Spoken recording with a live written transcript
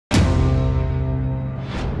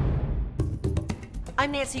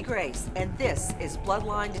I'm Nancy Grace, and this is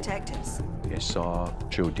Bloodline Detectives. I saw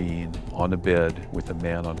Jodine on a bed with a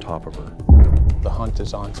man on top of her. The hunt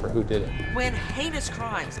is on for who did it. When heinous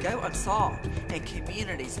crimes go unsolved and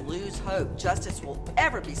communities lose hope justice will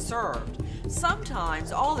ever be served,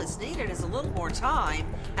 sometimes all that's needed is a little more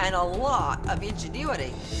time and a lot of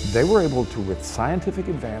ingenuity. They were able to, with scientific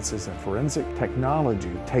advances and forensic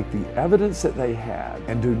technology, take the evidence that they had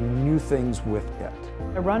and do new things with it.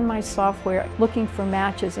 I run my software looking for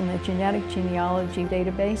matches in the genetic genealogy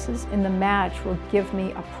databases, and the match will give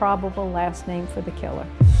me a probable last name for the killer.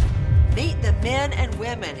 Meet the men and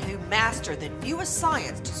women who master the newest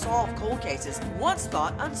science to solve cold cases once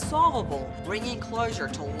thought unsolvable, bringing closure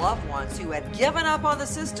to loved ones who had given up on the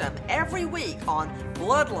system every week on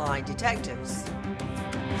Bloodline Detectives.